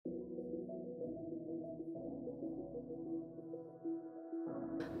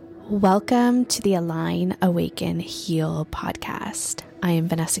Welcome to the Align, Awaken, Heal podcast. I am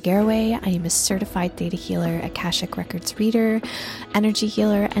Vanessa Garraway. I am a certified theta healer, Akashic Records reader, energy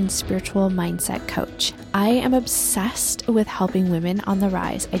healer, and spiritual mindset coach. I am obsessed with helping women on the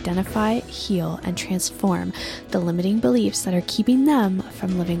rise identify, heal, and transform the limiting beliefs that are keeping them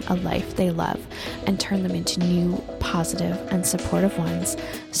from living a life they love and turn them into new, positive, and supportive ones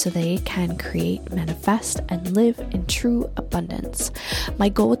so they can create, manifest, and live in true abundance. My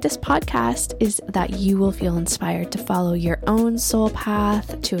goal with this podcast is that you will feel inspired to follow your own soul path,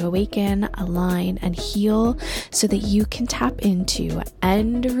 to awaken, align, and heal so that you can tap into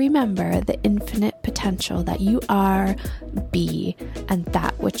and remember the infinite potential that you are, be, and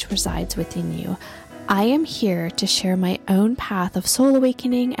that which resides within you. I am here to share my own path of soul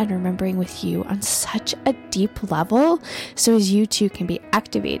awakening and remembering with you on such a deep level so as you too can be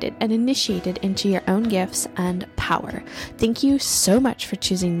activated and initiated into your own gifts and power. Thank you so much for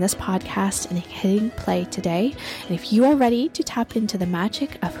choosing this podcast and hitting play today. And if you are ready to tap into the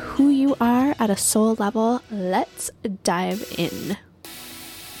magic of who you are at a soul level, let's dive in.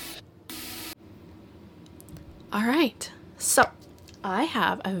 All right, so I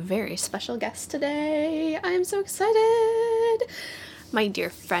have a very special guest today. I am so excited. My dear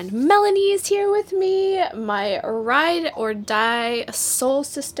friend Melanie is here with me, my ride or die soul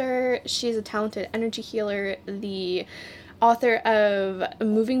sister. She's a talented energy healer, the author of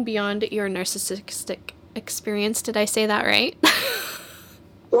Moving Beyond Your Narcissistic Experience. Did I say that right?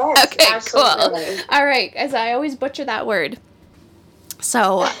 Yes, okay, absolutely. Cool. All right, as I always butcher that word.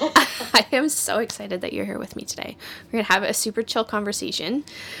 So I am so excited that you're here with me today. We're going to have a super chill conversation.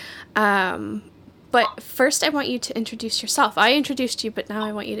 But first I want you to introduce yourself. I introduced you, but now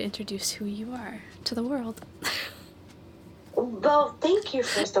I want you to introduce who you are to the world. Well, thank you,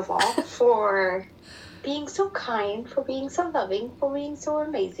 first of all, for being so kind, for being so loving, for being so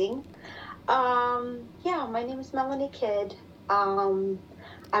amazing. My name is Melanie Kidd. I'm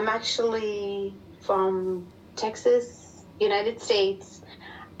actually from Texas, United States,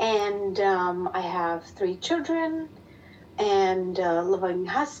 and I have 3 children and a loving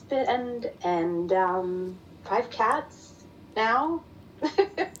husband and 5 cats now.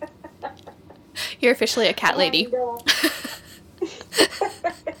 You're officially a cat lady.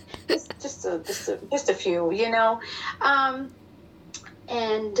 Just a few, you know.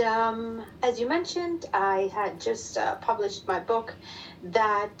 As you mentioned, I had just published my book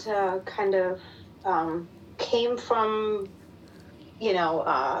that kind of came from,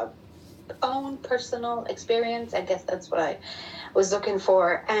 own personal experience. I guess that's what I was looking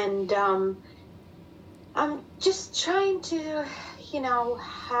for. And I'm just trying to,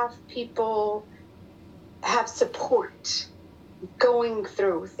 have people have support going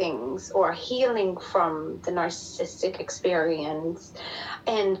through things or healing from the narcissistic experience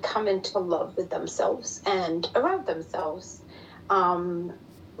and come into love with themselves and around themselves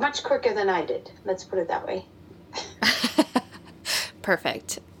much quicker than I did. Let's put it that way.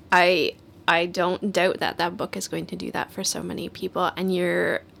 Perfect. I don't doubt that book is going to do that for so many people. And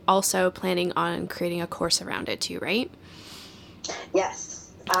you're also planning on creating a course around it too, right?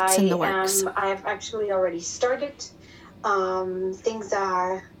 Yes. It's in the works. I've actually already started. Things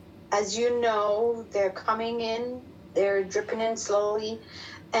are, as you know, they're coming in. They're dripping in slowly.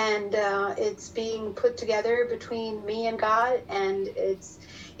 And it's being put together between me and God. And it's,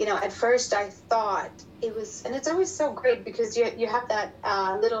 at first I thought it was, and it's always so great because you have that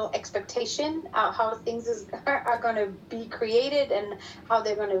little expectation how things are going to be created and how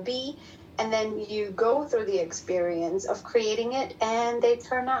they're going to be. And then you go through the experience of creating it and they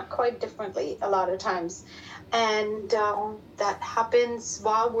turn out quite differently a lot of times. And that happens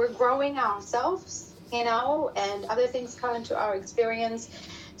while we're growing ourselves, and other things come into our experience.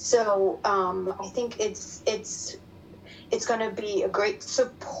 So I think it's going to be a great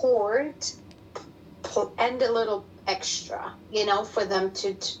support and a little extra, for them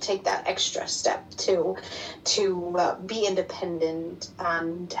to take that extra step to be independent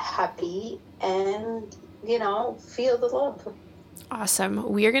and happy and, feel the love. Awesome.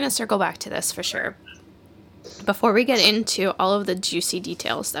 We are going to circle back to this for sure. Before we get into all of the juicy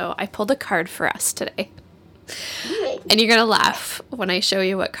details, though, I pulled a card for us today. Yay. And you're going to laugh when I show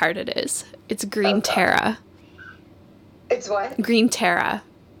you what card it is. It's Green Terra. It's what? Green Terra.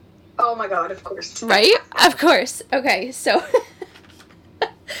 Oh my God, of course. Right? Of course. Okay, so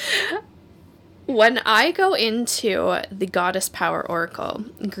when I go into the Goddess Power Oracle,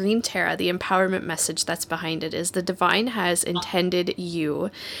 Green Terra, the empowerment message that's behind it is the divine has intended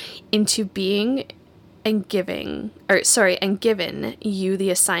you into being and given you the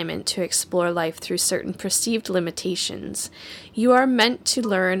assignment to explore life through certain perceived limitations. You are meant to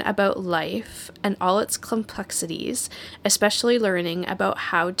learn about life and all its complexities, especially learning about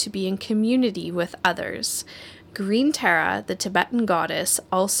how to be in community with others. Green Tara, the Tibetan goddess,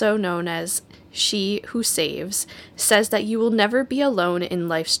 also known as She Who Saves, says that you will never be alone in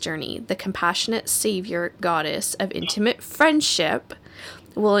life's journey. The compassionate savior goddess of intimate friendship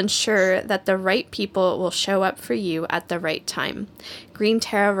will ensure that the right people will show up for you at the right time. Green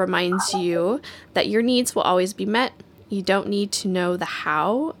Tara reminds you that your needs will always be met. You don't need to know the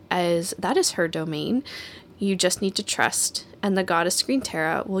how, as that is her domain. You just need to trust, and the goddess Green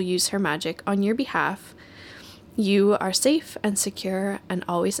Tara will use her magic on your behalf. You are safe and secure and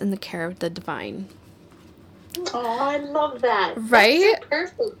always in the care of the divine. Oh, I love that. Right? That's the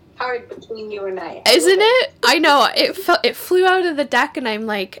perfect card between you and I. Isn't it? I know. It flew out of the deck and I'm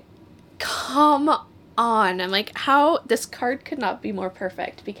like, come on. I'm like, how this card could not be more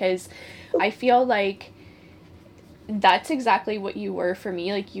perfect, because I feel like that's exactly what you were for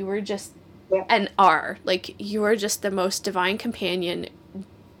me. Like, you were just like, you were just the most divine companion,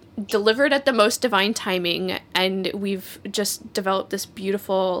 delivered at the most divine timing, and we've just developed this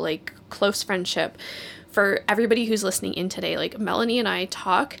beautiful, like, close friendship. For everybody who's listening in today, like, Melanie and I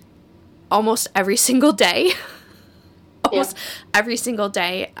talk almost every single day, every single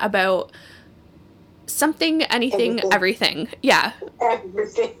day about something, anything, everything. Yeah.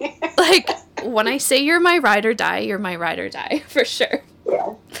 Everything. Like, when I say you're my ride or die, you're my ride or die, for sure.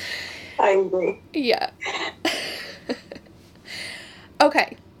 Yeah, I agree. Yeah.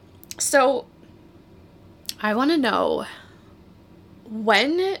 Okay. So, I want to know,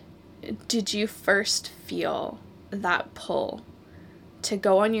 when did you first feel that pull to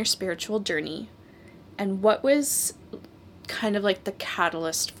go on your spiritual journey, and what was kind of like the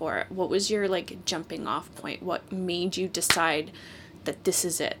catalyst for it? What was your, like, jumping off point? What made you decide that this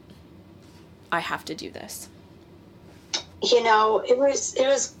is it? I have to do this. You know, it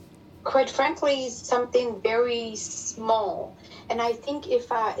was quite frankly something very small. And I think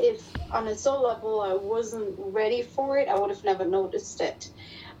if on a soul level I wasn't ready for it, I would have never noticed it.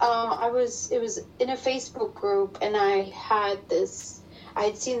 It was in a Facebook group, and I had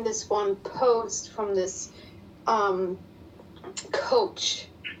seen this one post from this coach,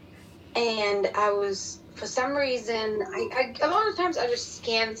 and I was, for some reason, I a lot of times I just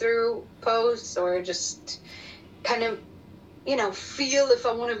scan through posts, or just kind of, you know, feel if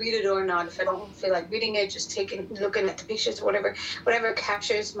I want to read it or not. If I don't feel like reading it, just looking at the pictures, whatever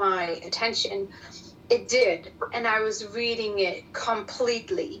captures my attention. It did, and I was reading it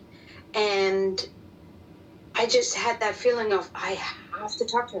completely, and I just had that feeling of, I have to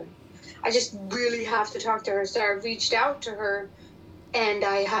talk to her. I just really have to talk to her. So I reached out to her, and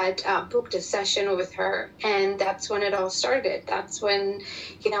I had booked a session with her, and that's when it all started. That's when,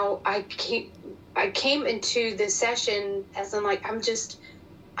 you know, I came into the session as I'm like, I'm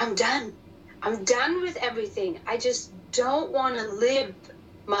done. I'm done with everything. I just don't want to live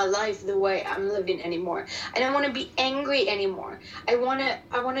my life the way I'm living anymore. I don't want to be angry anymore. I want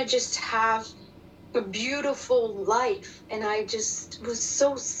to just have a beautiful life. And I just was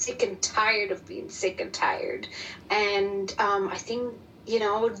so sick and tired of being sick and tired. And I think, you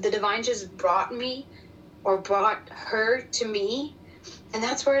know, the divine just brought her to me. And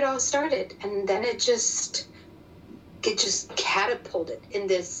that's where it all started. And then it just catapulted in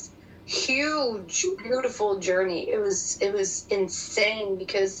this huge, beautiful journey. It was insane,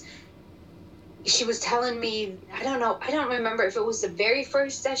 because she was telling me, I don't remember if it was the very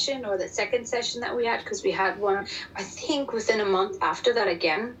first session or the second session that we had, because we had one, I think, within a month after that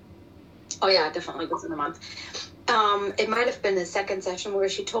again. Oh yeah, definitely within a month. It might have been the second session, where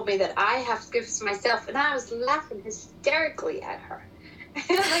she told me that I have gifts to myself, and I was laughing hysterically at her.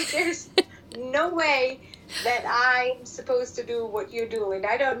 Like, there's no way that I'm supposed to do what you're doing.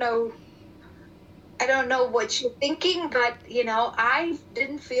 I don't know what you're thinking, but, you know, I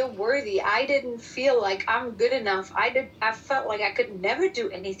didn't feel worthy. I didn't feel like I'm good enough. I felt like I could never do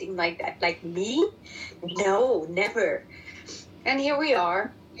anything like that. Like, me? No, never. And here we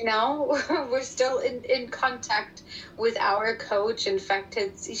are, you know, we're still in contact with our coach. In fact,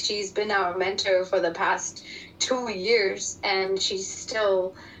 she's been our mentor for the past 2 years, and she's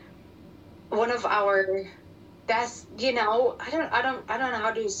still one of our best, you know, I don't know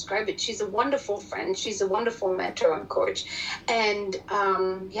how to describe it. She's a wonderful friend. She's a wonderful mentor and coach. And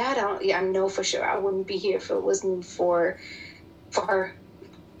I know for sure I wouldn't be here if it wasn't for her,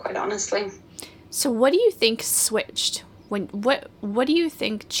 quite honestly. So what do you think switched? What do you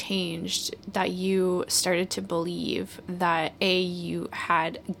think changed that you started to believe that A, you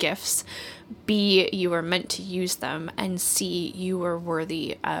had gifts, B, you were meant to use them, and C, you were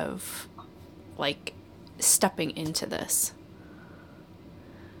worthy of like stepping into this?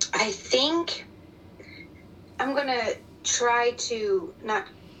 I think I'm going to try to not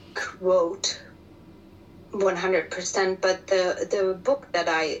quote 100%, but the book that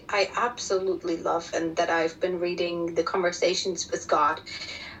I absolutely love and that I've been reading, The Conversations with God,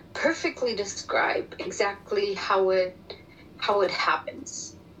 perfectly describe exactly how it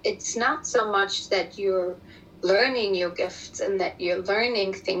happens. It's not so much that you're learning your gifts and that you're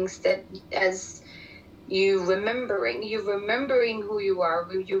learning things that as you're remembering who you are,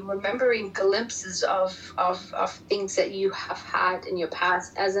 you're remembering glimpses of things that you have had in your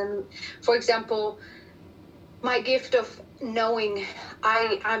past, as in, for example, my gift of knowing.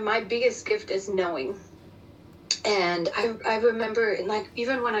 My biggest gift is knowing. And I remember, like,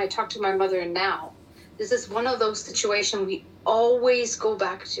 even when I talk to my mother now, this is one of those situations we always go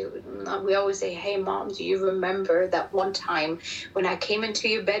back to. We always say, hey, Mom, do you remember that one time when I came into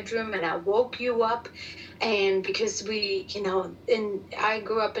your bedroom and I woke you up? And because I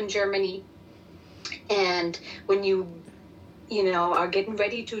grew up in Germany, and when you are getting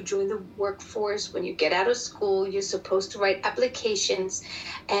ready to join the workforce, when you get out of school, you're supposed to write applications.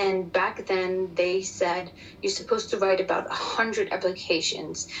 And back then they said you're supposed to write about 100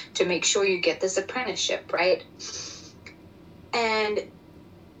 applications to make sure you get this apprenticeship, right? And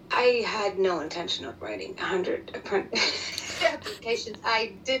I had no intention of writing 100 applications.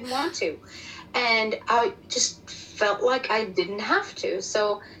 I didn't want to. And I just felt like I didn't have to.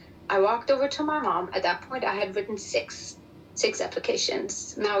 So I walked over to my mom. At that point, I had written six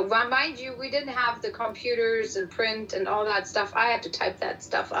applications. Now, mind you, we didn't have the computers and print and all that stuff. I had to type that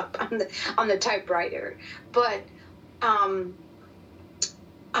stuff up on the typewriter. But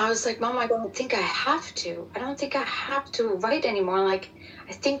I was like, Mom, I don't think I have to. I don't think I have to write anymore. Like,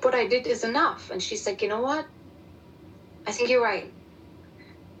 I think what I did is enough. And she's like, you know what? I think you're right.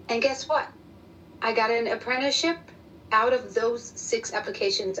 And guess what? I got an apprenticeship. Out of those 6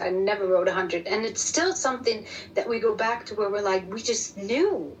 applications, I never wrote 100. And it's still something that we go back to where we're like, we just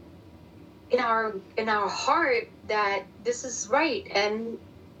knew in our heart that this is right. And,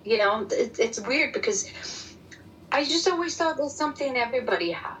 it's weird because I just always thought there's something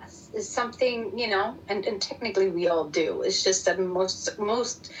everybody has. It's something, and technically we all do. It's just that most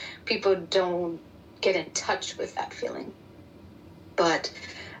people don't get in touch with that feeling. But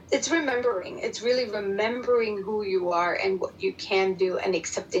it's remembering. It's really remembering who you are and what you can do and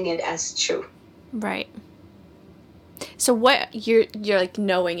accepting it as true. Right. So what you're like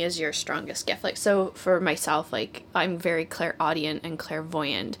knowing is your strongest gift. Like, so for myself, like, I'm very clairaudient and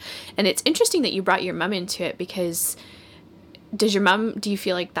clairvoyant. And it's interesting that you brought your mom into it, because do you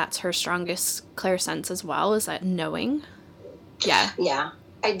feel like that's her strongest clairsense as well? Is that knowing? Yeah. Yeah,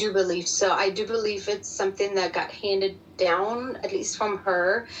 I do believe so. I do believe it's something that got handed down, at least from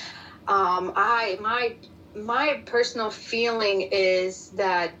her. My personal feeling is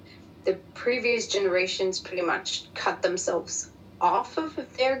that the previous generations pretty much cut themselves off of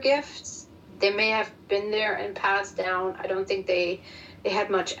their gifts. They may have been there and passed down. I don't think they had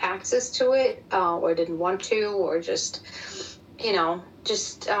much access to it, or didn't want to, or just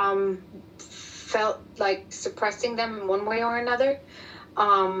felt like suppressing them in one way or another.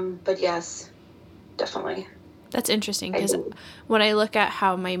 But yes, definitely. That's interesting, because when I look at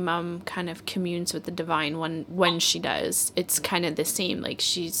how my mom kind of communes with the divine when she does, it's kind of the same. Like,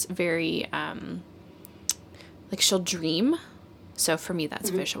 she's very, like, she'll dream. So for me, that's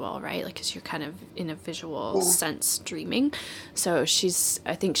visual, right? Like, because you're kind of in a visual sense dreaming. So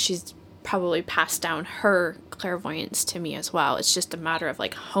I think she's probably passed down her clairvoyance to me as well. It's just a matter of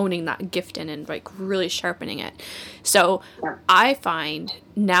like honing that gift in and like really sharpening it. So I find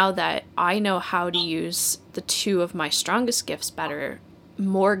now that I know how to use the 2 of my strongest gifts better,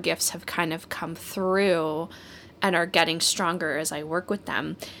 more gifts have kind of come through and are getting stronger as I work with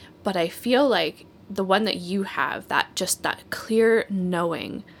them. But I feel like the one that you have, that clear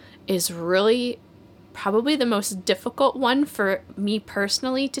knowing, is really probably the most difficult one for me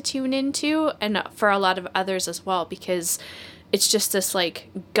personally to tune into, and for a lot of others as well, because it's just this like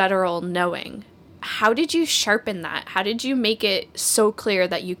guttural knowing. How did you sharpen that? How did you make it so clear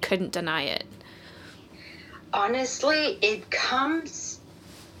that you couldn't deny it? Honestly, it comes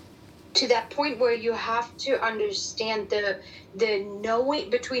to that point where you have to understand the knowing,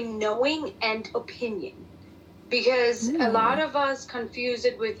 between knowing and opinion. Because a lot of us confuse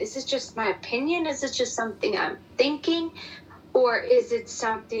it with, is it just my opinion? Is it just something I'm thinking? Or is it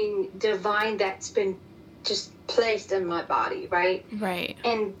something divine that's been just placed in my body, right? Right.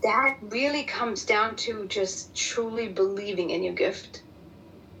 And that really comes down to just truly believing in your gift.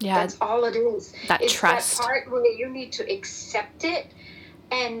 Yeah. That's all it is. That it's trust. That part where you need to accept it,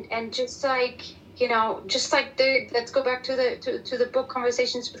 and just like, you know, just like let's go back to the book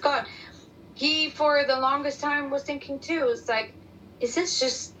Conversations with God. He, for the longest time, was thinking too, it's like, is this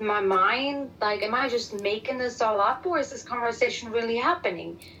just my mind? Like, am I just making this all up, or is this conversation really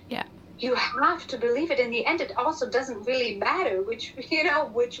happening? Yeah. You have to believe it. In the end, it also doesn't really matter which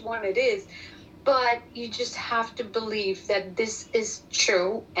one it is, but you just have to believe that this is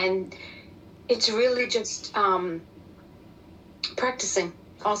true, and it's really just practicing.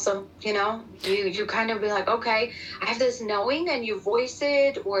 Also, you know, you kind of be like, okay, I have this knowing, and you voice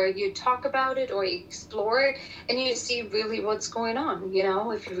it, or you talk about it, or you explore it, and you see really what's going on. You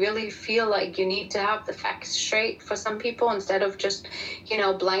know, if you really feel like you need to have the facts straight for some people instead of just, you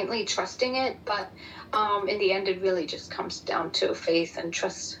know, blindly trusting it. But in the end, it really just comes down to faith and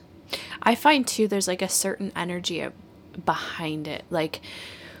trust. I find too, there's like a certain energy behind it. Like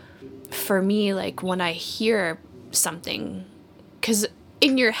for me, like when I hear something, because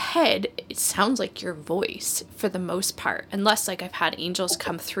in your head, it sounds like your voice for the most part, unless like I've had angels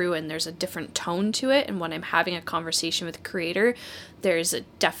come through and there's a different tone to it. And when I'm having a conversation with the Creator, there's a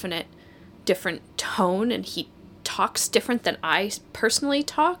definite different tone, and he talks different than I personally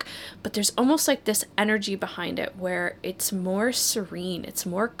talk, but there's almost like this energy behind it where it's more serene, it's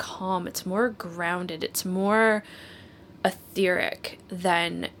more calm, it's more grounded, it's more etheric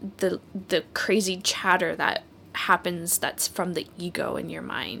than the crazy chatter that happens that's from the ego in your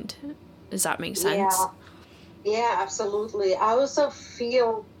mind. Does that make sense? Yeah, absolutely. I also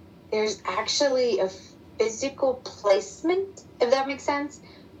feel there's actually a physical placement, if that makes sense.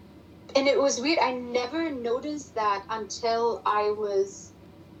 And it was weird. I never noticed that until I was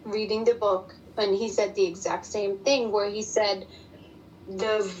reading the book, and he said the exact same thing, where he said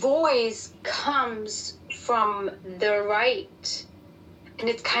the voice comes from the right, and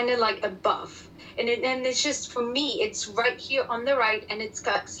it's kind of like above. And it's just, for me, it's right here on the right, and it's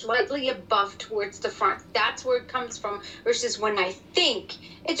got slightly above towards the front. That's where it comes from, versus when I think,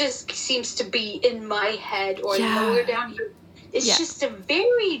 it just seems to be in my head or lower down here. It's just a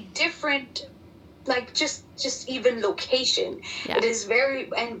very different, like, just even location. Yeah. It is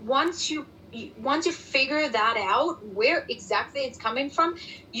very, and once you figure that out, where exactly it's coming from,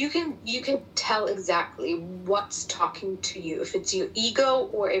 you can tell exactly what's talking to you, if it's your ego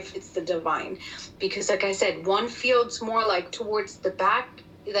or if it's the divine. Because like I said, one feels more like towards the back,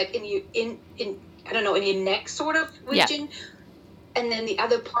 like in I don't know, in your neck sort of region. Yeah. And then the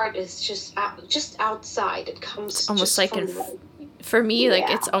other part is just outside. It comes it's almost like for me, like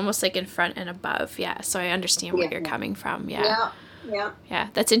it's almost like in front and above. Yeah. So I understand where you're coming from. Yeah. Yeah.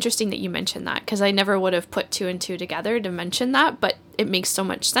 That's interesting that you mentioned that, because I never would have put two and two together to mention that, but it makes so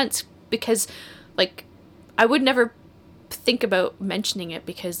much sense, because like I would never think about mentioning it,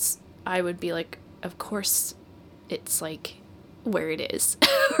 because I would be like, of course it's like where it is,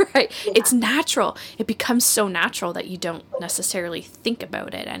 right? Yeah. It's natural. It becomes so natural that you don't necessarily think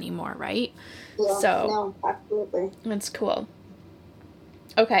about it anymore, right? Yeah, so, no, absolutely. That's cool.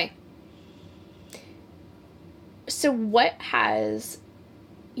 Okay. So what has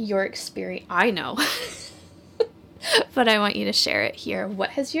your experience, I know, but I want you to share it here.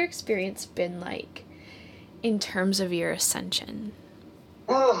 What has your experience been like in terms of your ascension?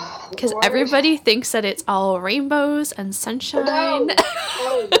 Because everybody thinks that it's all rainbows and sunshine. No.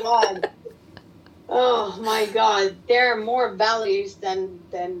 Oh, God. Oh, my God. There are more valleys than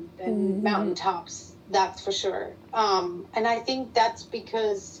mountaintops. That's for sure. And I think that's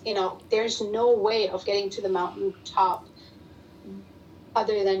because, you know, there's no way of getting to the mountaintop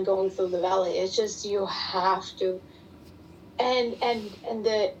other than going through the valley. It's just, you have to. And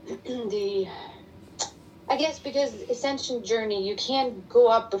the I guess because ascension journey, you can't go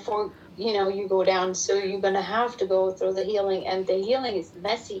up before, you know, you go down. So you're going to have to go through the healing, and the healing is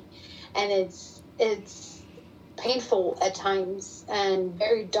messy, and it's painful at times, and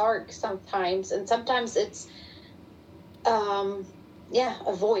very dark sometimes. And sometimes it's,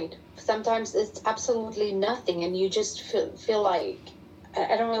 a void. Sometimes it's absolutely nothing. And you just feel like,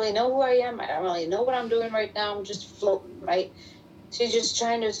 I don't really know who I am. I don't really know what I'm doing right now. I'm just floating, right? So you're just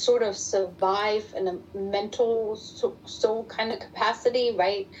trying to sort of survive in a mental soul kind of capacity,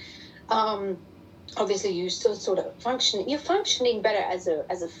 right? Obviously, you're still sort of functioning. You're functioning better as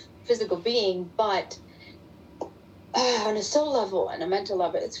a physical being, but on a soul level and a mental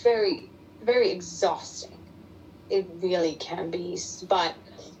level, it's very, very exhausting. It really can be. But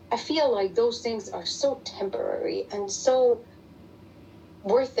I feel like those things are so temporary and so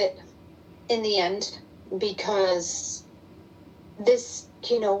worth it in the end. because this,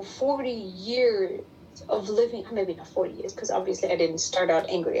 40 years of living, maybe not 40 years, because obviously I didn't start out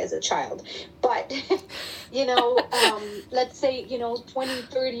angry as a child, but, let's say, 20,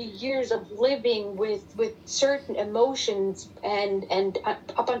 30 years of living with certain emotions and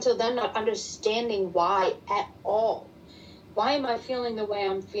up until then not understanding why at all. Why am I feeling the way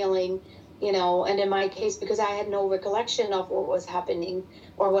I'm feeling? And in my case, because I had no recollection of what was happening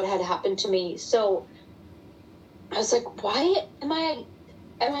or what had happened to me. So I was like, why am I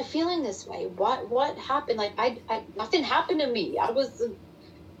feeling this way? What happened? Like, I nothing happened to me. I was,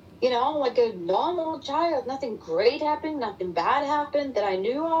 like a normal child. Nothing great happened. Nothing bad happened that I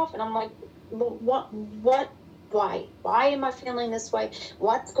knew of. And I'm like, why? Why am I feeling this way?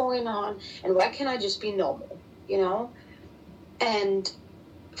 What's going on? And why can't I just be normal? And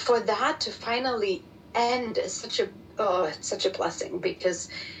for that to finally end is such a blessing, because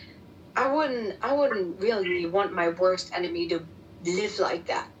I wouldn't really want my worst enemy to live like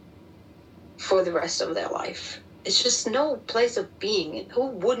that for the rest of their life. It's just no place of being. Who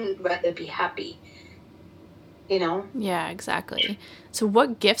wouldn't rather be happy? Yeah, exactly. So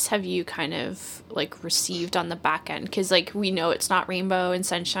what gifts have you kind of like received on the back end? Because like we know it's not rainbow and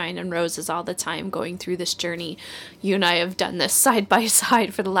sunshine and roses all the time going through this journey. You and I have done this side by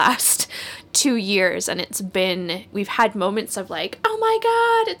side for the last 2 years, and we've had moments of like, oh my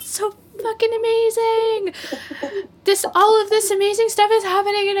God, it's so fucking amazing. All of this amazing stuff is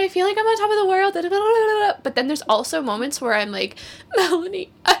happening and I feel like I'm on top of the world. But then there's also moments where I'm like,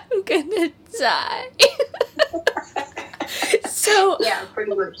 Melanie, I'm gonna die. So yeah,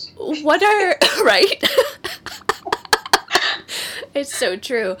 pretty much. What are right? It's so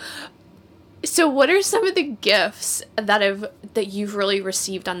true. So what are some of the gifts that you've really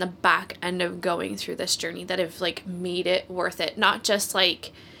received on the back end of going through this journey that have like made it worth it? Not just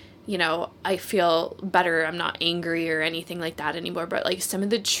like, I feel better, I'm not angry or anything like that anymore, but like some of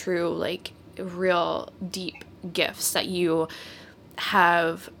the true, like real deep gifts that you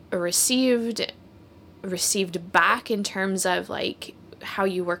have received back in terms of like how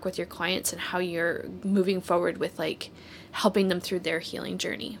you work with your clients and how you're moving forward with like helping them through their healing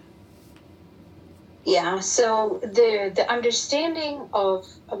journey. Yeah, so the understanding of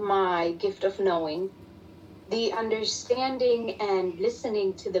my gift of knowing, the understanding and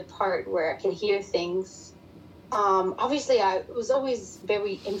listening to the part where I can hear things. Obviously, I was always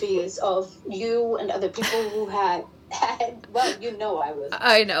very envious of you and other people who had, well, I was.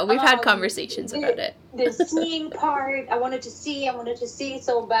 I know, we've had conversations about it. The seeing part, I wanted to see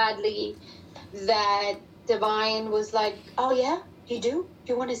so badly that Divine was like, oh yeah, you do?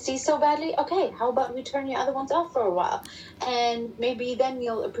 You want to see so badly? Okay, how about we turn your other ones off for a while? And maybe then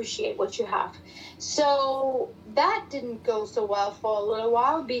you'll appreciate what you have. So that didn't go so well for a little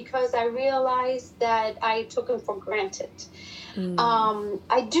while because I realized that I took them for granted.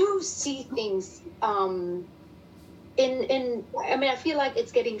 I do see things I feel like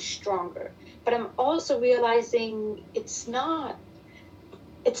it's getting stronger, but I'm also realizing it's not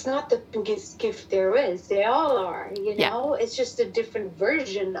the biggest gift there is. They all are, Yeah. It's just a different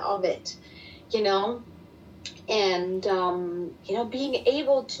version of it, and, being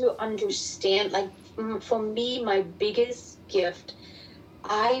able to understand, like, for me, my biggest gift,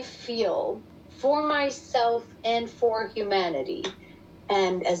 I feel, for myself and for humanity,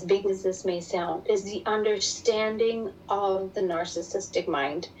 and as big as this may sound, is the understanding of the narcissistic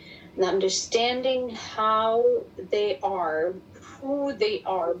mind, and understanding how they are, who they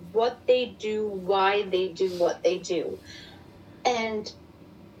are, what they do, why they do what they do, and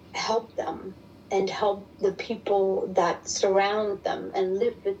help them and help the people that surround them and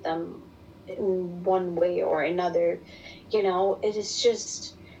live with them in one way or another. It is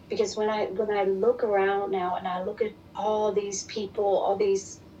just because when I look around now and I look at all these people, all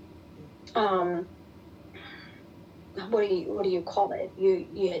these what do you call it?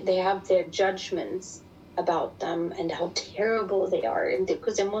 They have their judgments about them and how terrible they are, and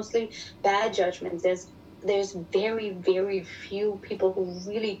because they're mostly bad judgments. There's very, very few people who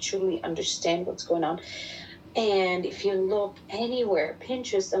really truly understand what's going on. And if you look anywhere,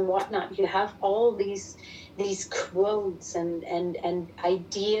 Pinterest and whatnot, you have all these quotes and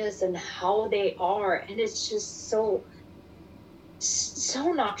ideas and how they are, and it's just so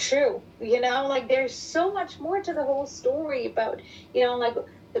not true. Like there's so much more to the whole story about, like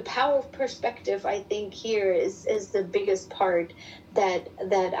the power of perspective. I think here is the biggest part that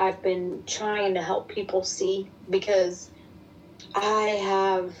I've been trying to help people see, because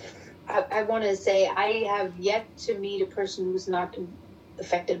I want to say I have yet to meet a person who's not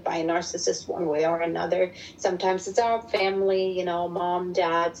affected by a narcissist one way or another. Sometimes it's our family, you know, mom,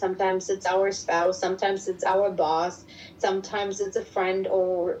 dad. Sometimes it's our spouse. Sometimes it's our boss. Sometimes it's a friend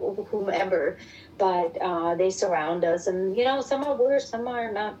or whomever. But they surround us, and you know, some are worse, some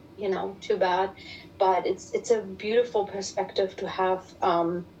are not, you know, too bad. But it's a beautiful perspective to have,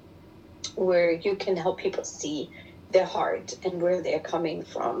 where you can help people see their heart and where they're coming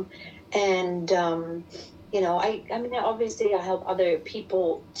from. And you know, I mean, obviously I help other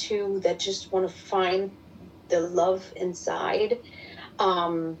people too that just want to find the love inside.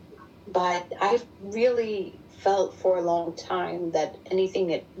 But I've really felt for a long time that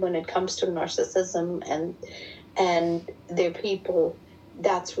when it comes to narcissism and their people,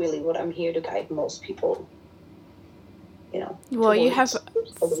 that's really what I'm here to guide most people, you know. Well, you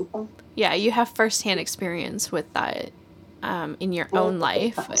have firsthand experience with that in your own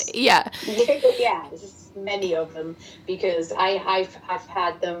life. Yeah. Yeah, many of them, because I've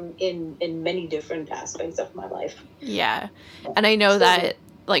had them in many different aspects of my life. Yeah. And I know that,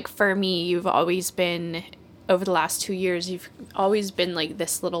 like, for me, you've always been, over the last 2 years, you've always been like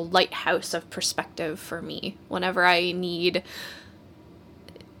this little lighthouse of perspective for me. Whenever I'm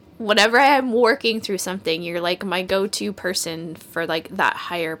working through something, you're like my go-to person for like that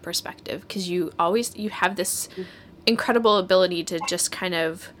higher perspective, because you have this incredible ability to just kind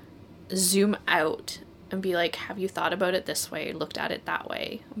of zoom out and be like, have you thought about it this way, looked at it that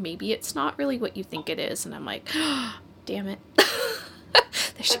way? Maybe it's not really what you think it is. And I'm like, oh, damn it.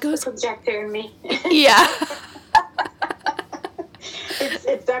 There goes the projector in me. Yeah.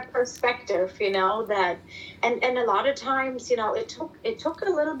 It's that perspective, you know, that, and a lot of times, you know, it took a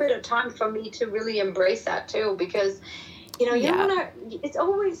little bit of time for me to really embrace that too, because, you know, you don't want to, it's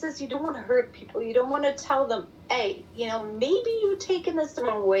always this, you don't want to hurt people. You don't want to tell them, hey, you know, maybe you're taking this the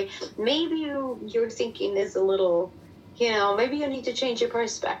wrong way. Maybe your thinking is a little, you know, maybe you need to change your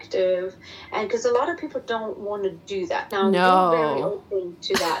perspective. And because a lot of people don't want to do that. Now, you're very open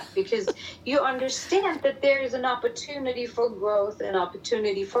to that, because you understand that there is an opportunity for growth and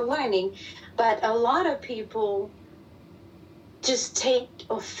opportunity for learning. But a lot of people just take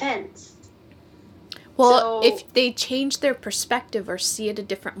offense. Well, if they change their perspective or see it a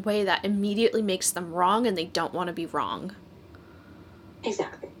different way, that immediately makes them wrong, and they don't want to be wrong.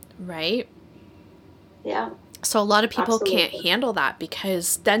 Exactly. Right? Yeah. So a lot of people can't handle that,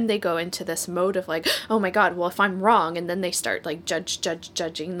 because then they go into this mode of like, oh my God, well, if I'm wrong, and then they start like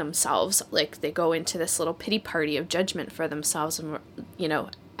judging themselves. Like they go into this little pity party of judgment for themselves, and, you know,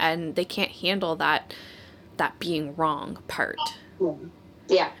 and they can't handle that being wrong part.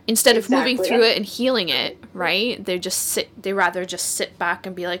 Yeah. Instead of moving through it and healing it, right? They rather just sit back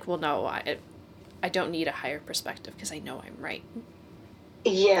and be like, well, no, I don't need a higher perspective because I know I'm right.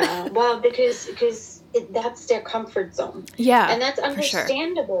 Yeah, well, because that's their comfort zone. Yeah, and that's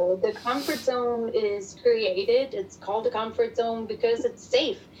understandable. Sure. The comfort zone is created. It's called a comfort zone because it's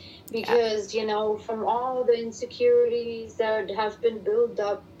safe. Because, you know, from all the insecurities that have been built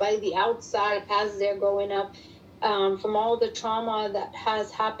up by the outside as they're growing up, from all the trauma that has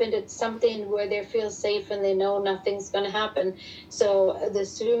happened, it's something where they feel safe and they know nothing's going to happen. So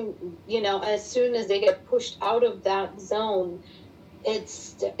as soon as they get pushed out of that zone,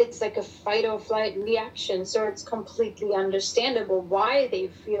 it's like a fight or flight reaction. So it's completely understandable why they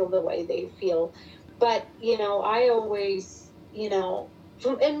feel the way they feel. But, you know, I always, you know,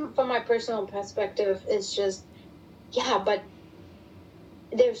 from my personal perspective, it's just, yeah, but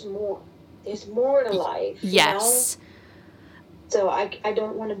there's more. There's more to life. Yes. You know? So I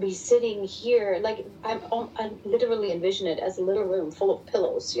don't want to be sitting here. Like, I literally envision it as a little room full of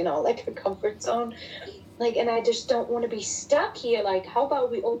pillows, you know, like a comfort zone. Like, and I just don't want to be stuck here. Like, how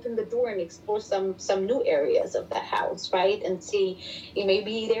about we open the door and explore some new areas of the house, right? And see,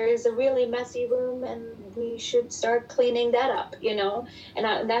 maybe there is a really messy room and we should start cleaning that up, you know?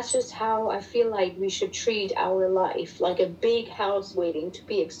 And that's just how I feel like we should treat our life, like a big house waiting to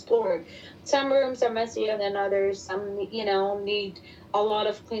be explored. Some rooms are messier than others. Some, you know, need a lot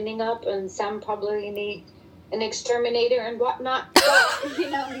of cleaning up, and some probably need an exterminator and whatnot. But, you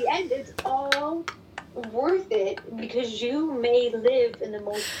know, in the end, it's all worth it, because you may live in the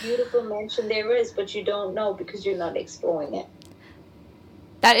most beautiful mansion there is, but you don't know because you're not exploring it.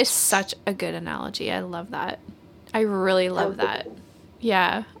 That is such a good analogy. I love that. I really love that.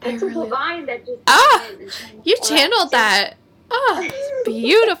 Yeah. It's a line that just... you channeled that. Oh, it's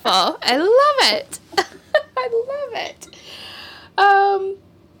beautiful. I love it. I love it.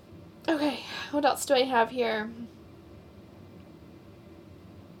 Okay, what else do I have here?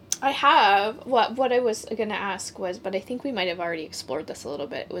 I have, what I was going to ask was, but I think we might have already explored this a little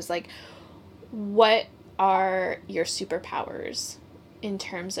bit. It was like, what are your superpowers? in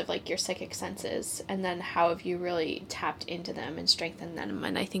terms of like your psychic senses, and then how have you really tapped into them and strengthened them?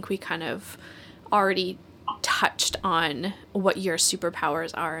 And I think we kind of already touched on what your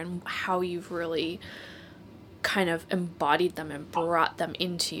superpowers are and how you've really kind of embodied them and brought them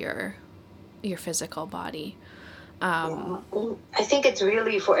into your physical body. I think it's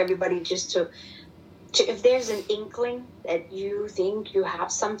really for everybody just to if there's an inkling that you think you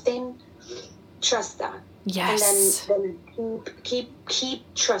have something, trust that. Yes. And then keep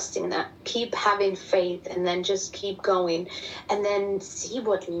trusting that. Keep having faith, and then just keep going, and then see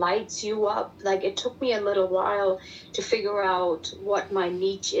what lights you up. Like, it took me a little while to figure out what my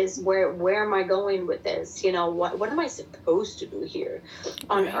niche is. Where am I going with this? You know, what am I supposed to do here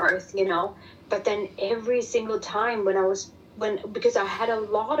on Earth? You know, but then every single time because I had a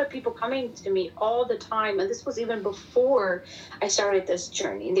lot of people coming to me all the time, and this was even before I started this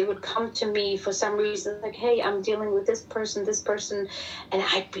journey, and they would come to me for some reason, like, hey, I'm dealing with this person, and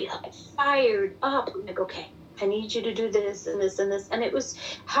I'd be like fired up. I'm like, okay, I need you to do this and this and this. And it was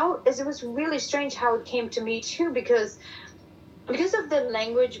really strange how it came to me too, because of the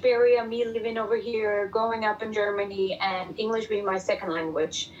language barrier, me living over here, growing up in Germany, and English being my second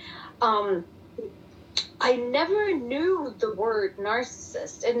language. I never knew the word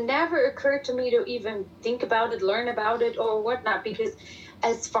narcissist. It never occurred to me to even think about it, learn about it, or whatnot, because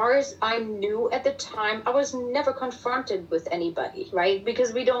as far as I knew at the time, I was never confronted with anybody, right?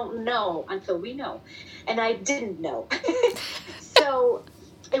 Because we don't know until we know. And I didn't know. So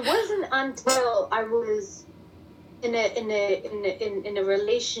it wasn't until I was in a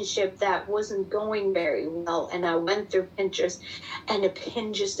relationship that wasn't going very well, and I went through Pinterest, and a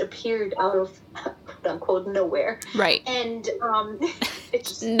pin just appeared out of quote unquote nowhere. Right. And it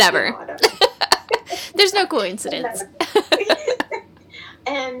just never. You know, There's no coincidence.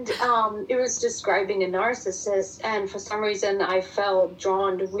 And it was describing a narcissist, and for some reason I felt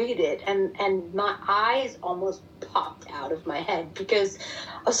drawn to read it, and my eyes almost popped out of my head, because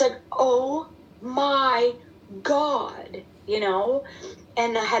I was like, oh my God, you know.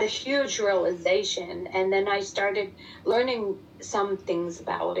 And I had a huge realization, and then I started learning some things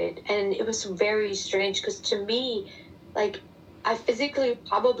about it, and it was very strange, because to me, like, I physically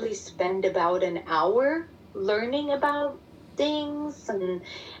probably spend about an hour learning about things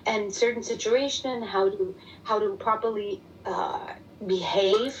and certain situation, how to properly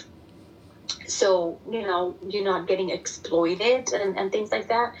behave, so you know you're not getting exploited and things like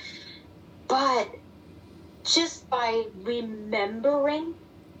that. But just by remembering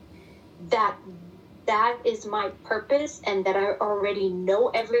that is my purpose, and that I already know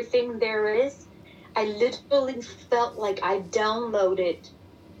everything there is, I literally felt like I downloaded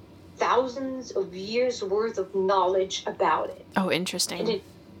thousands of years worth of knowledge about it. Oh, interesting. And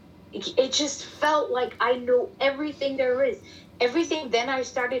it just felt like I know everything there is. Everything then I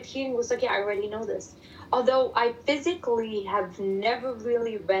started hearing was like, yeah, I already know this. Although I physically have never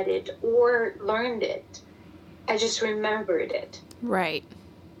really read it or learned it, I just remembered it. Right.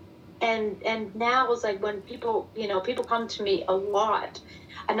 And now it's like when people come to me a lot,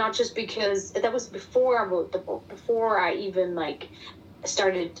 and not just because that was before I wrote the book, before I even like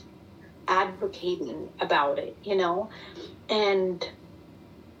started advocating about it, you know. And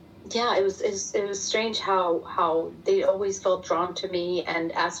yeah, it was strange how they always felt drawn to me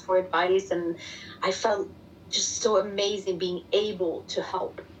and asked for advice, and I felt just so amazing being able to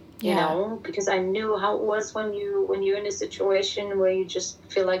help. You know, because I knew how it was when you're in a situation where you just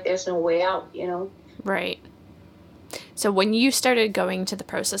feel like there's no way out, you know. Right. So when you started going to the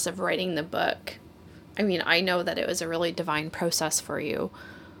process of writing the book, I mean, I know that it was a really divine process for you.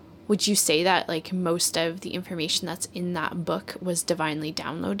 Would you say that like most of the information that's in that book was divinely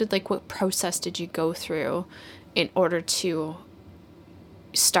downloaded? Like, what process did you go through in order to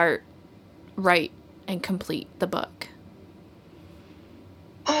start, write, and complete the book?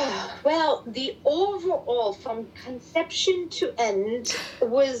 Well, the overall, from conception to end,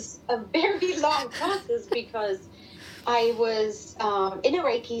 was a very long process, because I was in a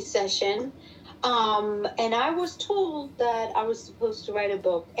Reiki session, and I was told that I was supposed to write a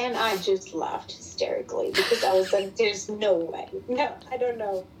book, and I just laughed hysterically, because I was like, there's no way. No, I don't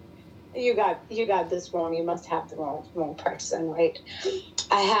know. You got this wrong. You must have the wrong person, right?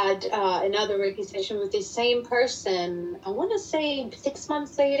 I had another Reiki session with the same person, I want to say 6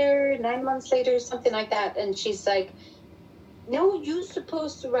 months later, 9 months later, something like that. And she's like, no, you're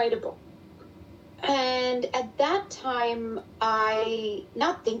supposed to write a book. And at that time, I,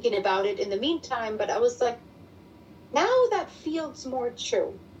 not thinking about it in the meantime, but I was like, now that feels more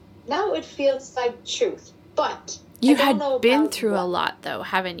true. Now it feels like truth. But you had been through a lot, though,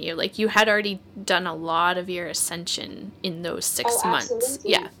 haven't you? Like, you had already done a lot of your ascension in those 6 months.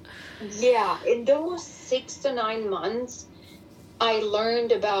 Absolutely. Yeah. Yeah. In those 6 to 9 months, I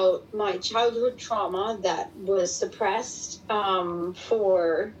learned about my childhood trauma that was suppressed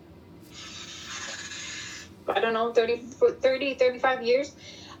for, I don't know, 35 years.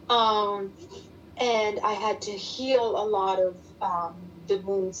 And I had to heal a lot of the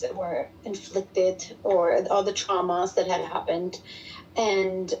wounds that were inflicted, or all the traumas that had happened.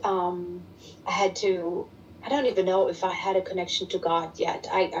 And I had to, I don't even know if I had a connection to God yet.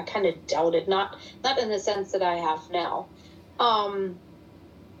 I kind of doubted, not in the sense that I have now. But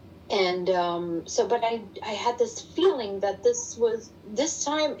I had this feeling that this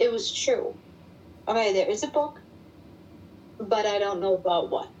time it was true. Okay, there is a book, but I don't know about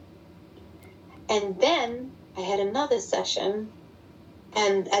what. And then I had another session,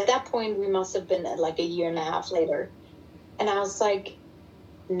 and at that point we must have been like a year and a half later. And I was like,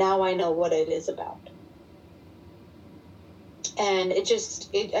 now I know what it is about. And I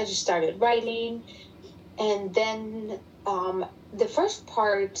just started writing, and then the first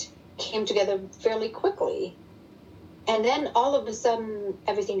part came together fairly quickly, and then all of a sudden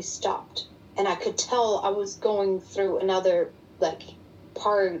everything stopped, and I could tell I was going through another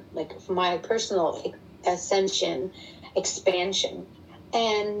part of my personal ascension, expansion.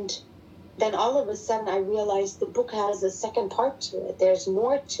 And then all of a sudden I realized the book has a second part to it. There's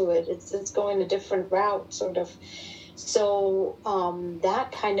more to it. It's going a different route, sort of. So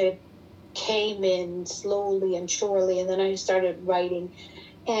that kind of came in slowly and surely, and then I started writing.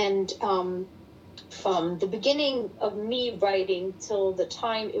 And from the beginning of me writing till the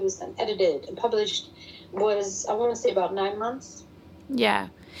time it was then edited and published was, I want to say, about 9 months. Yeah.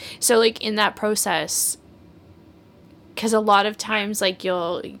 So, like, in that process, because a lot of times, like,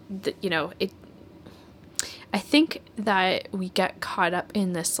 I think that we get caught up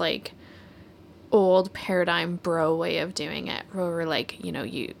in this, like, old paradigm bro way of doing it, where we're like,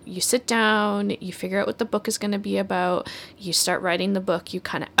 you sit down, you figure out what the book is going to be about, you start writing the book, you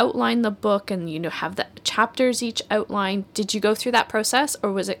kind of outline the book, and have the chapters each outlined. Did you go through that process,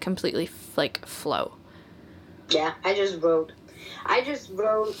 or was it completely flow? Yeah, I just wrote, and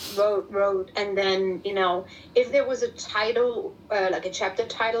then, if there was a title, like a chapter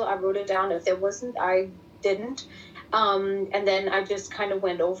title, I wrote it down. If there wasn't, I didn't. And then I just kind of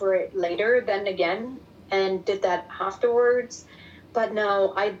went over it later then again and did that afterwards. But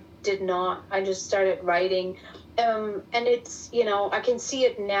no, I did not. I just started writing. And it's, I can see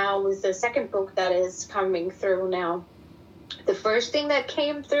it now with the second book that is coming through now. The first thing that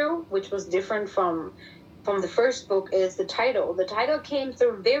came through, which was different from the first book, is the title. The title came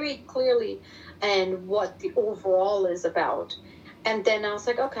through very clearly, and what the overall is about. And then I was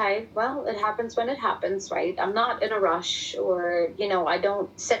like, okay, well, it happens when it happens, right? I'm not in a rush, or, I don't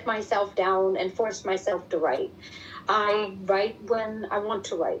set myself down and force myself to write. I write when I want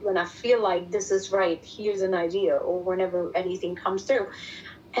to write, when I feel like this is right, here's an idea, or whenever anything comes through.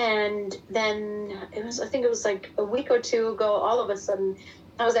 And then I think it was like a week or two ago, all of a sudden,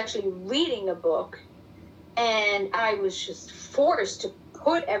 I was actually reading a book, and I was just forced to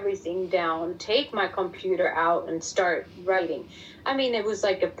put everything down, take my computer out, and start writing. I mean, it was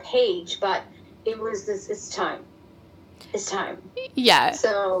like a page, but it was this, it's time. Yeah.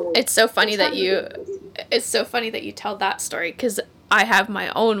 So it's so funny that you tell that story, because I have my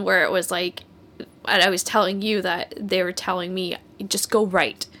own where it was like, and I was telling you that they were telling me, just go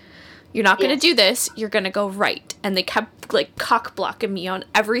write. You're not going to do this. You're going to go write. And they kept like cock blocking me on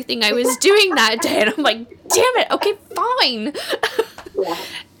everything I was doing that day. And I'm like, damn it. Okay, fine.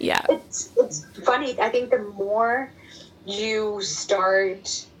 Yeah. It's funny. I think the more you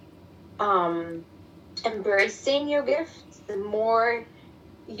start embracing your gifts, the more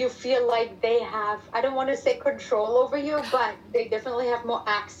you feel like they have, I don't want to say control over you, but they definitely have more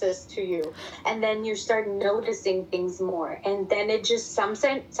access to you. And then you start noticing things more. And then it just,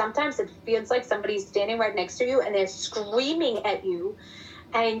 sometimes it feels like somebody's standing right next to you and they're screaming at you.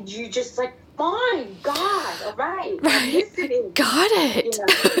 And you just like, my God, all right. I'm listening. Got it.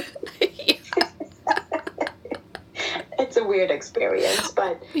 It's a weird experience,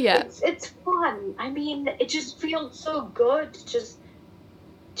 but yeah, it's fun. I mean, it just feels so good to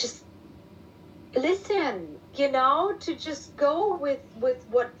just listen, to just go with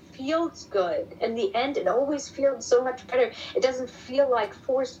what feels good. In the end, it always feels so much better. It doesn't feel like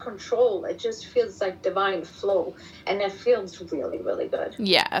forced control. It just feels like divine flow, and it feels really, really good.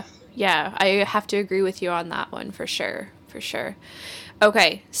 Yeah, I have to agree with you on that one for sure.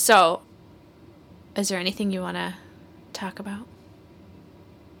 Okay, so is there anything you want to talk about?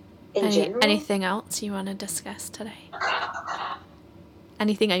 in general. Anything else you want to discuss today?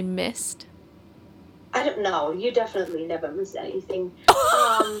 Anything I missed? I don't know. You definitely never miss anything.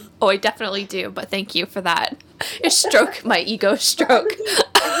 Oh, I definitely do, but thank you for that. My ego stroke.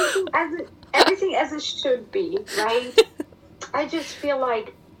 Everything as it should be, right? I just feel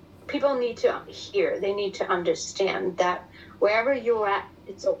like people need to hear, they need to understand that wherever you're at,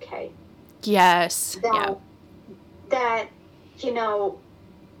 it's okay. Yes. That, you know,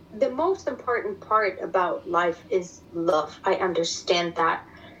 the most important part about life is love. I understand that.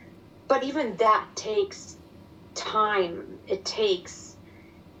 But even that takes time. It takes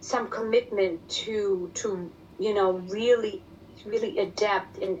some commitment to you know, really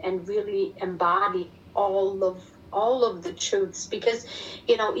adapt and really embody all of the truths. Because,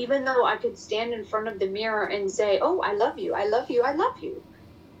 you know, even though I could stand in front of the mirror and say, oh, I love you, I love you, I love you,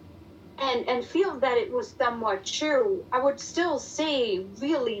 and feel that it was somewhat true, I would still say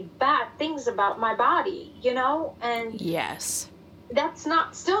really bad things about my body, you know? And yes, that's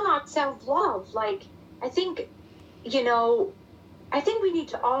still not self-love. Like, I think, you know, I think we need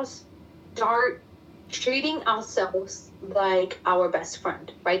to all start treating ourselves like our best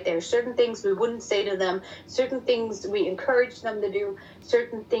friend, right? There are certain things we wouldn't say to them, certain things we encourage them to do,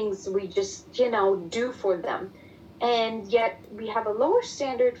 certain things we just, you know, do for them. And yet we have a lower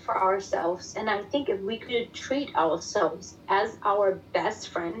standard for ourselves. And I think if we could treat ourselves as our best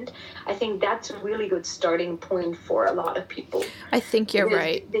friend, I think that's a really good starting point for a lot of people. I think you're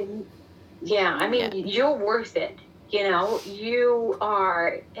right. You're worth it. You know, you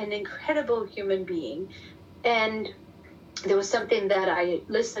are an incredible human being. And there was something that I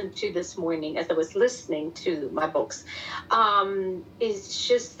listened to this morning as I was listening to my books. It's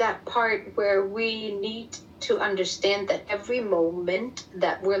just that part where we need to understand that every moment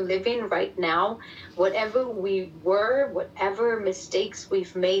that we're living right now, whatever we were, whatever mistakes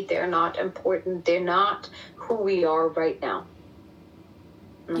we've made, they're not important. They're not who we are right now.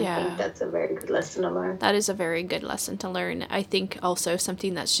 And I think that's a very good lesson to learn. That is a very good lesson to learn. I think also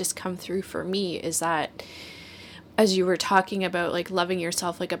something that's just come through for me is that as you were talking about like loving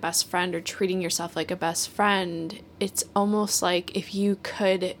yourself like a best friend or treating yourself like a best friend, it's almost like if you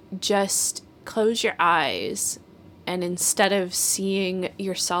could just close your eyes and instead of seeing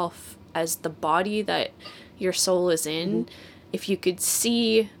yourself as the body that your soul is in, if you could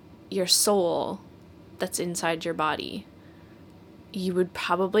see your soul that's inside your body, you would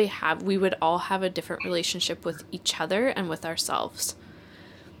probably we would all have a different relationship with each other and with ourselves.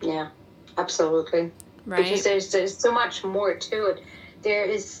 Yeah, absolutely. Right. Because there's so much more to it. There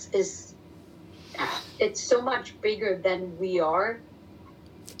is it's so much bigger than we are.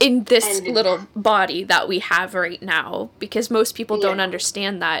 In this little body that we have right now, because most people don't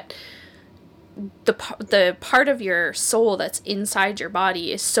understand that the part of your soul that's inside your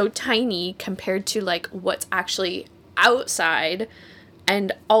body is so tiny compared to like what's actually outside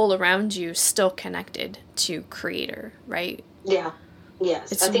and all around you, still connected to Creator, right? Yeah.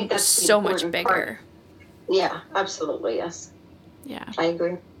 Yes. I think that's so much bigger. Part. Yeah, absolutely. Yes. Yeah. I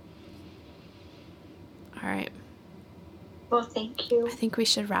agree. All right. Well, thank you. I think we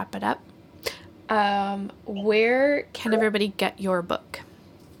should wrap it up. Where can everybody get your book?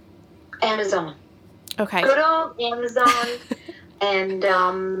 Amazon. Okay. Good old Amazon. And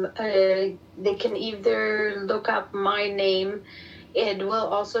they can either look up my name. It will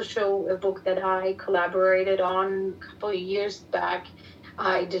also show a book that I collaborated on a couple of years back.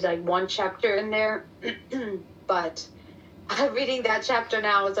 I did like one chapter in there, but reading that chapter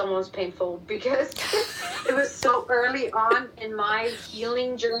now is almost painful because it was so early on in my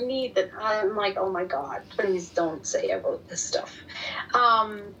healing journey that I'm like, oh my God, please don't say I wrote this stuff.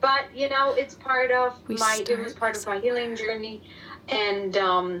 But you know, it's part of it was part of my healing journey.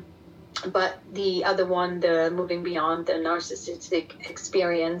 And, but the other one, the Moving Beyond the Narcissistic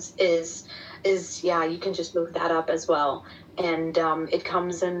Experience is you can just look that up as well. And it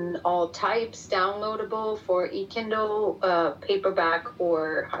comes in all types, downloadable for e-Kindle, paperback,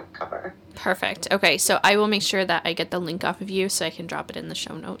 or hardcover. Perfect. Okay, so I will make sure that I get the link off of you so I can drop it in the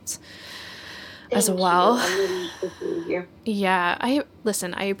show notes as well. I really appreciate you. Yeah,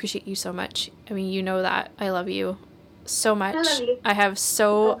 I appreciate you so much. I mean, you know that. I love you so much. I love you. I have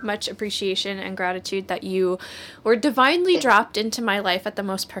so much appreciation and gratitude that you were divinely dropped into my life at the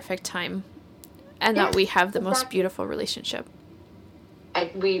most perfect time. And that we have the most beautiful relationship.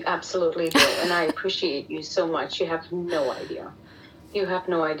 We absolutely do. And I appreciate you so much. You have no idea. You have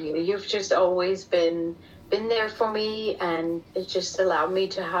no idea. You've just always been there for me. And it just allowed me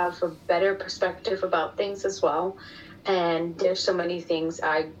to have a better perspective about things as well. And there's so many things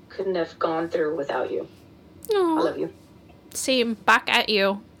I couldn't have gone through without you. Aww. I love you. Same. Back at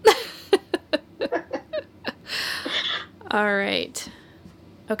you. All right.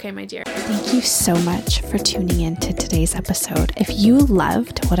 Okay, my dear. Thank you so much for tuning in to today's episode. If you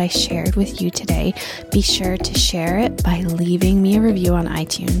loved what I shared with you today, be sure to share it by leaving me a review on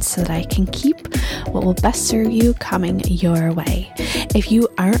iTunes so that I can keep what will best serve you coming your way. If you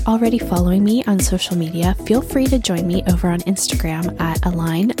aren't already following me on social media, feel free to join me over on Instagram at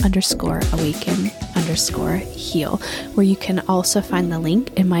align_awaken_heal, where you can also find the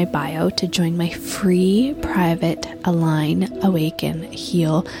link in my bio to join my free private Align, Awaken,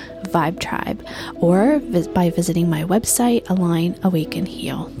 Heal Vibe Tribe, or by visiting my website,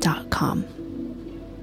 alignawakenheal.com.